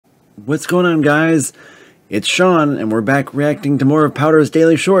What's going on, guys? It's Sean, and we're back reacting to more of Powdr's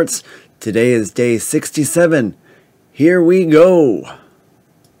Daily Shorts. Today is day 67. Here we go.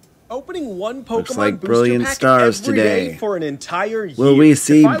 Opening one Pokemon Looks like booster Brilliance pack stars every today. day for an entire year. Will we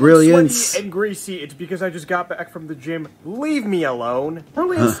see if I look Brilliance? sweaty and greasy, it's because I just got back from the gym. Leave me alone.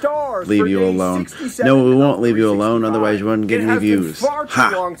 Brilliant stars. Leave for you day alone. 67 No, we won't of leave you alone, 365. otherwise you wouldn't get any views. It has been far too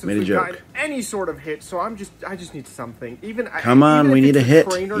Ha! long since Made a we've joke. gotten any sort of hit, so I just need something. Come on, even we if need a it's hit.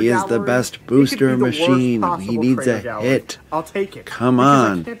 trainer He is the gallery, best it could booster be the worst machine. He possible needs trainer a gallery. hit. I'll take it. Come because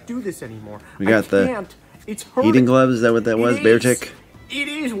on. I can't do this anymore. We got the It's hurting. eating gloves. Is that what that was? Bear tick? It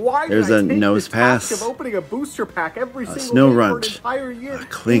is. Why There's did I a take nose the task pass. of opening a booster pack every single snow day runt. for an entire year? A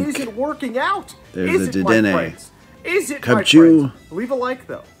clink. It isn't working out. There's is a it, my Dedenne. friends? Is it, my Cubchoo. friends? Leave a like,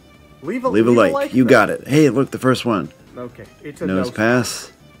 though. Leave a like. You though. got it. Hey, look, the first one. Okay, it's a Nose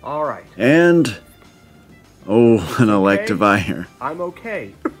pass. All right. And... oh, an Okay. Electivire. I'm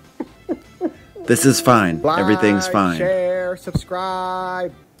okay. This is fine. Everything's fine. Share,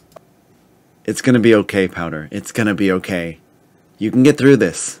 subscribe. It's gonna be okay, Powdr. It's gonna be okay. You can get through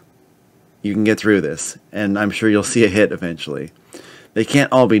this. You can get through this. And I'm sure you'll see a hit eventually. They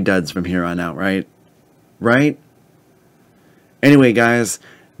can't all be duds from here on out, right? Right? Anyway, guys,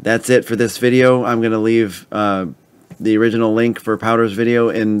 that's it for this video. I'm gonna leave the original link for Powdr's video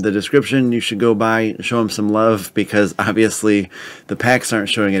in the description. You should go by, show him some love, because obviously the packs aren't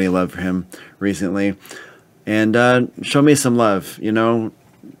showing any love for him recently. And show me some love, you know.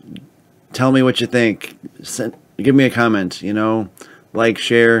 Tell me what you think. Give me a comment, you know. Like,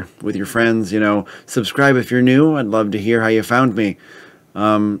 share with your friends, you know. Subscribe if you're new. I'd love to hear how you found me.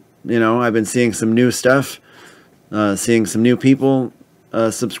 You know, I've been seeing some new stuff, seeing some new people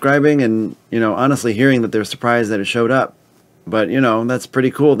subscribing, and, you know, honestly hearing that they're surprised that it showed up. But, you know, that's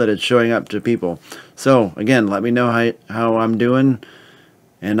pretty cool that it's showing up to people. So, again, let me know how I'm doing,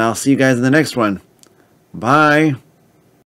 and I'll see you guys in the next one. Bye!